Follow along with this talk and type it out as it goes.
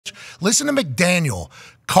Listen to McDaniel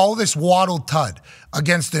call this Waddle Tud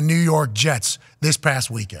against the New York Jets this past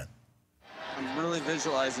weekend. I'm really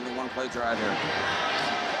visualizing the one-play drive here.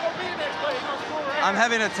 I'm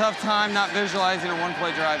having a tough time not visualizing a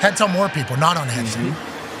one-play drive. Had some more people, not on heads.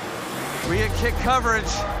 We get kick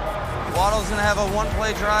coverage. Waddle's going to have a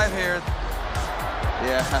one-play drive here.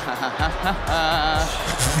 Yeah.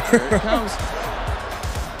 Here it comes.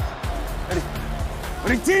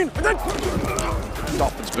 Ready,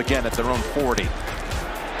 Dolphins begin at their own 40.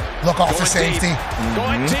 Look off for safety.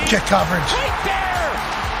 Going deep. Kick coverage. Right there.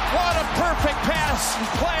 What a perfect pass and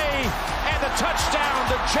play. And the touchdown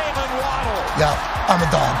to Jalen Waddle. Yeah, I'm a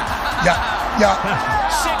dog. Yeah.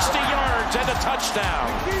 60 yards and a touchdown.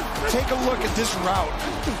 Take a look at this route.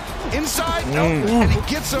 Inside, and he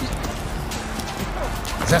gets him.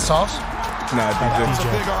 Is that sauce? No, I think That's a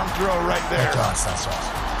big arm throw right there. Oh, it's not sauce.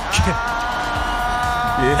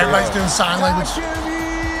 Everybody's doing sign language.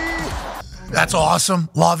 That's awesome.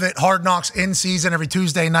 Love it. Hard Knocks in season every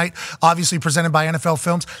Tuesday night, obviously presented by NFL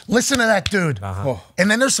Films. Listen to that dude.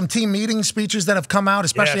 And then there's some team meeting speeches that have come out,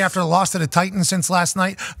 especially after the loss to the Titans since last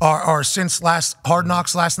night, or since last Hard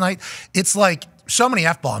Knocks last night. It's like so many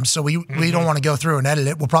F-bombs, so we don't want to go through and edit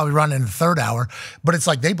it. We'll probably run it in the third hour. But it's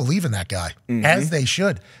like they believe in that guy, as they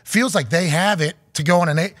should. Feels like they have it to go on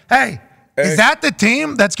an Hey, is that the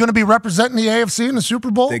team that's going to be representing the AFC in the Super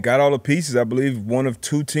Bowl? They got all the pieces. I believe one of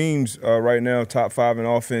two teams right now, top 5 in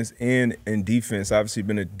offense and in defense. Obviously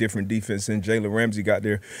been a different defense since Jalen Ramsey got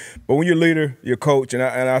there. But when you're leader, your coach, and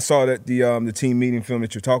I saw that the team meeting film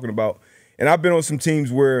that you're talking about, and I've been on some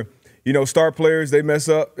teams where, you know, star players, they mess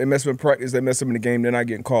up in practice, they mess up in the game, they're not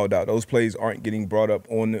getting called out. Those plays aren't getting brought up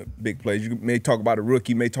on the big plays. You may talk about a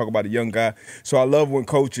rookie, may talk about a young guy. So I love when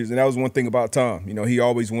coaches, and that was one thing about Tom, you know, he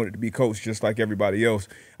always wanted to be coached just like everybody else.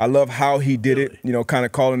 I love how he did it, you know, kind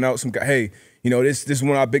of calling out some guy, hey, you know, this is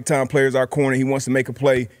one of our big-time players, our corner, he wants to make a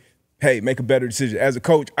play. Hey, make a better decision. As a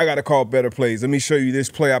coach, I got to call better plays. Let me show you this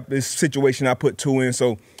play, this situation I put 2 in.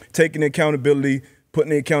 So taking accountability, putting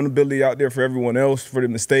the accountability out there for everyone else for the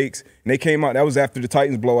mistakes. And they came out, that was after the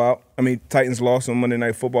Titans blowout. I mean, Titans lost on Monday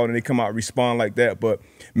Night Football, and they come out and respond like that. But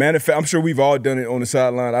I'm sure we've all done it on the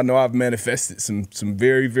sideline. I know I've manifested some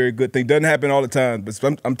very, very good things. Doesn't happen all the time, but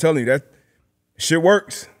I'm telling you, that shit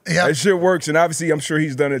works. Yeah. That shit works. And obviously, I'm sure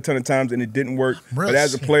he's done it a ton of times, and it didn't work. But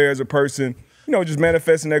as a player, as a person, you know, just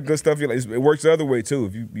manifesting that good stuff, it works the other way, too.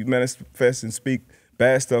 If you manifest and speak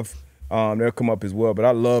bad stuff, they'll come up as well. But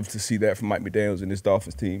I love to see that from Mike McDaniel and this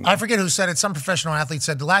Dolphins team. I forget who said it. Some professional athlete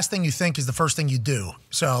said the last thing you think is the first thing you do.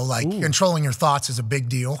 So, like, controlling your thoughts is a big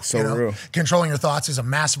deal. So real. Controlling your thoughts is a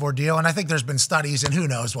massive ordeal. And I think there's been studies, and who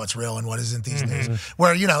knows what's real and what isn't these days,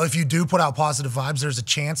 where, you know, if you do put out positive vibes, there's a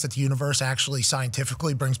chance that the universe actually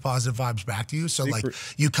scientifically brings positive vibes back to you. So, like,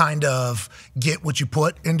 you kind of get what you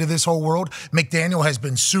put into this whole world. McDaniel has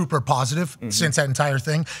been super positive since that entire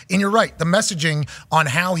thing. And you're right. The messaging on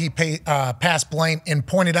how he passed blame and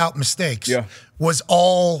pointed out mistakes was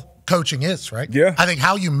all coaching is, right? Yeah. I think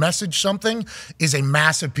how you message something is a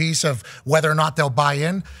massive piece of whether or not they'll buy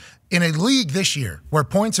in. In a league this year where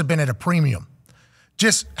points have been at a premium,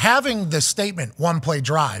 just having the statement one-play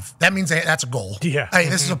drive, that means that's a goal. Yeah. Hey,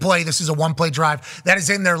 this is a play. This is a one-play drive. That is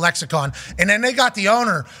in their lexicon. And then they got the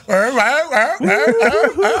owner. That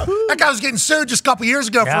guy was getting sued just a couple years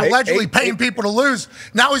ago for allegedly paying people to lose.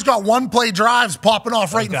 Now he's got one-play drives popping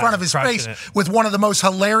off right in front of his face with one of the most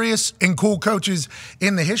hilarious and cool coaches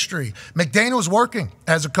in the history. McDaniel's working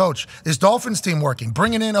as a coach. His Dolphins team working.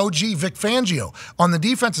 Bringing in OG Vic Fangio on the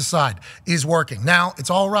defensive side is working. Now, it's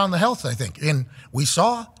all around the health, I think. And we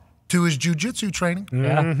saw to his jiu-jitsu training.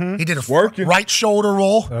 He did a right shoulder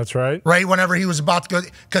roll. That's right. Right whenever he was about to go.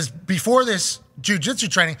 Because before this jiu-jitsu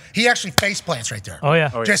training, he actually face plants right there. Oh,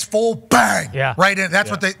 yeah. Just full bang. Yeah. Right in. That's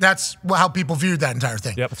that's how people viewed that entire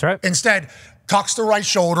thing. Yep, that's right. Instead, tucks the right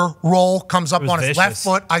shoulder, roll, comes up on his vicious. left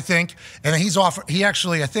foot, I think. And then he's off. He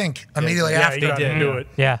actually, I think, immediately after. He did do it.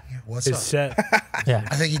 Yeah. What's His up? set. Yeah.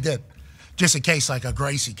 I think he did. Just in case, like, a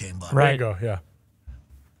Gracie came by. There you go, yeah.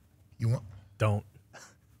 You want? Don't.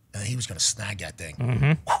 And he was going to snag that thing.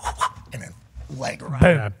 Mm-hmm. And then leg around.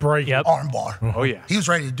 Bam. Break. Arm bar. Oh, yeah. He was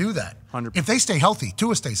ready to do that. 100%. If they stay healthy,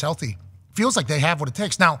 Tua stays healthy, feels like they have what it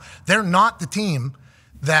takes. Now, they're not the team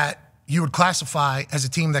that you would classify as a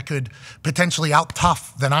team that could potentially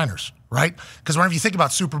out-tough the Niners, right? Because whenever you think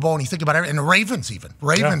about Super Bowl and you think about everything, and the Ravens even.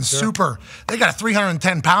 Ravens, super. They got a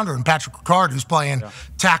 310-pounder in Patrick Ricard who's playing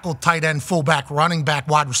tackle, tight end, fullback, running back,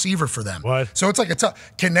 wide receiver for them. What? So it's like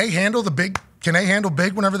can they handle the big? Can they handle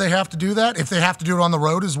big whenever they have to do that? If they have to do it on the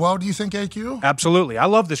road as well, do you think, AQ? Absolutely. I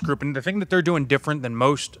love this group, and the thing that they're doing different than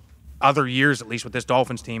most other years, at least with this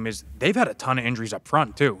Dolphins team, is they've had a ton of injuries up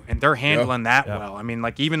front too, and they're handling that well. I mean,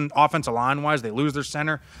 like even offensive line wise, they lose their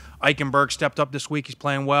center. Eichenberg stepped up this week; he's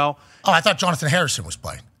playing well. Oh, I thought Jonathan Harrison was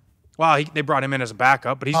playing. Well, they brought him in as a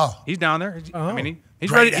backup, but he's down there. I mean, he's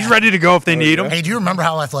Great ready. He's ready to go if they need him. Hey, do you remember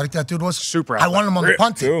how athletic that dude was? Super I wanted him on the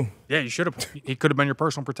punt team. Yeah, you should have. He could have been your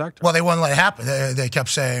personal protector. Well, they wouldn't let it happen. They kept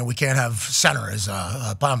saying we can't have center as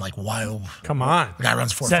a punt. I'm like, why? Come on. The guy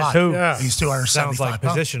runs 4'5". Yeah. He's 275 Sounds like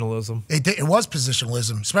pounds. positionalism. It was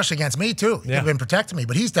positionalism, especially against me too. He'd Yeah. been protecting me,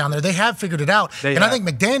 but he's down there. They have figured it out, I think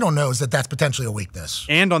McDaniel knows that that's potentially a weakness.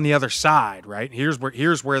 And on the other side, right? Here's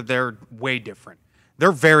where they're way different.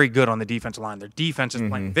 They're very good on the defensive line. Their defense is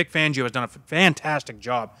playing. Vic Fangio has done a fantastic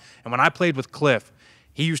job. And when I played with Cliff,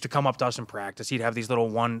 he used to come up to us in practice. He'd have these little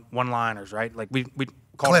one-liners, right? Like we'd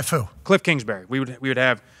call Cliff who? Cliff Kingsbury. We would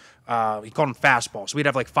have he called them fastballs. So we'd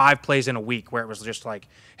have like 5 plays in a week where it was just like,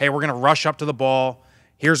 hey, we're gonna rush up to the ball.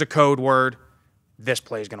 Here's a code word. This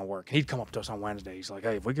play is gonna work. And he'd come up to us on Wednesday. He's like,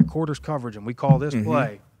 hey, if we get quarters coverage and we call this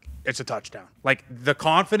play, it's a touchdown. Like the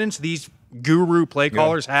confidence these guru play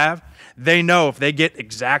callers have, they know if they get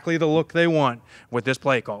exactly the look they want with this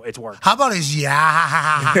play call, it's working. How about his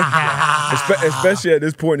Especially at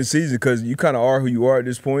this point in the season, because you kind of are who you are at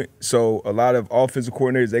this point. So a lot of offensive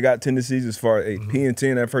coordinators, they got tendencies as far as P and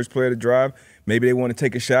 10, that first play of the drive. Maybe they want to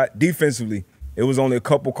take a shot. Defensively, it was only a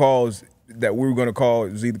couple calls that we were going to call.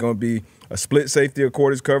 It was either going to be a split safety or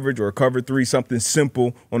quarters coverage or a cover 3, something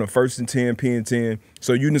simple on a 1st and 10, P and 10.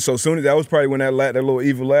 So so soon as that was probably when that little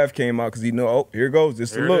evil laugh came out, because here it goes.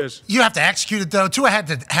 This is the look. You have to execute it though. Tua had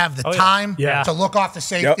to have the time to look off the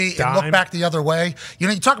safety and look back the other way. You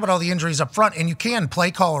know, you talk about all the injuries up front, and you can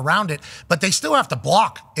play call around it, but they still have to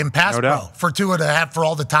block in pass pro for Tua to have for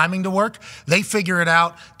all the timing to work. They figure it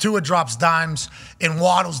out. Tua drops dimes, and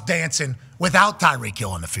Waddle's dancing without Tyreek Hill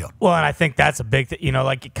on the field. Well, and I think that's a big thing. You know,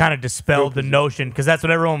 like it kind of dispelled the notion, because that's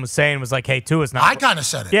what everyone was saying was like, hey, Tua's not. I kind of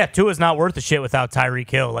said it. Yeah, Tua's not worth the shit without Tyreek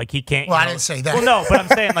Hill. Like he can't. Well, I didn't say that. Well, no, but I'm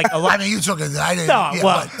saying like a lot. I mean, you took it. I didn't. No,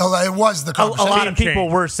 well, but it was the conversation. A lot of people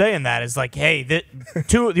were saying that is like, hey,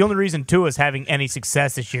 Tua. The only reason Tua's having any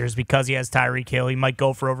success this year is because he has Tyreek Hill. He might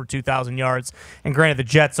go for over 2,000 yards. And granted, the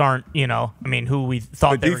Jets aren't, who we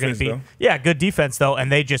thought they were going to be. Though. Yeah, good defense though,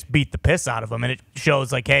 and they just beat the piss out of him, and it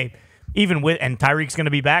shows like, hey. And Tyreek's going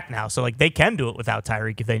to be back now, so like they can do it without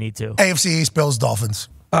Tyreek if they need to. AFC East, Bills, Dolphins.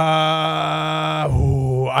 I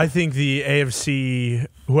think the AFC,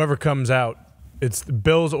 whoever comes out, it's the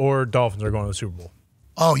Bills or Dolphins are going to the Super Bowl.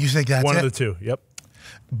 Oh, you think that's one it? of the two? Yep.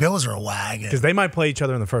 Bills are a wagon because they might play each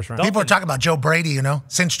other in the first round. People are talking about Joe Brady.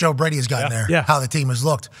 Since Joe Brady has gotten there, how the team has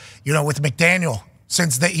looked. With McDaniel,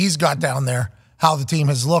 since he's got down there, how the team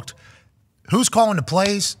has looked. Who's calling the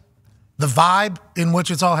plays? The vibe in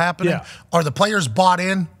which it's all happening? Yeah. Are the players bought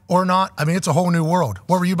in or not? I mean, it's a whole new world.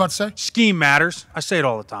 What were you about to say? Scheme matters. I say it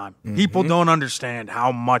all the time. People don't understand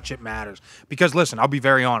how much it matters. Because, listen, I'll be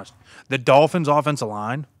very honest. The Dolphins' offensive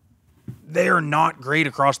line, they are not great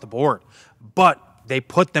across the board. But they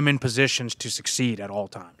put them in positions to succeed at all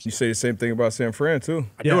times. You say the same thing about San Fran, too.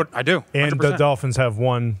 I do. 100%. And the Dolphins have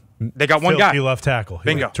one. They got one guy. Filthy left tackle.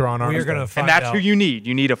 Bingo. Teron Armstead. And that's who you need.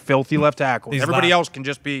 You need a filthy left tackle. Everybody else can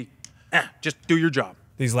just be, just do your job.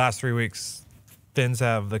 These last 3 weeks, Fins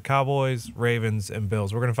have the Cowboys, Ravens, and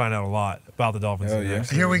Bills. We're going to find out a lot about the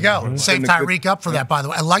Dolphins. Here we go. Save Tyreek up for that, by the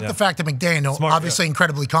way. I like the fact that McDaniel, obviously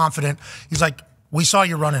incredibly confident, he's like, we saw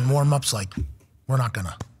you running warm-ups, like, we're not going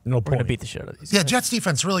to. We're going to beat the shit out of these guys. Jets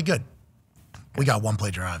defense really good. We got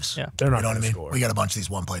one-play drives. Yeah. They're not you know what I mean? Score. We got a bunch of these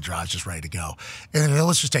one-play drives just ready to go. And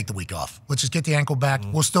let's just take the week off. Let's just get the ankle back.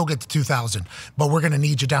 We'll still get to 2,000, but we're going to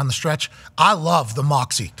need you down the stretch. I love the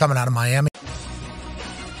moxie coming out of Miami.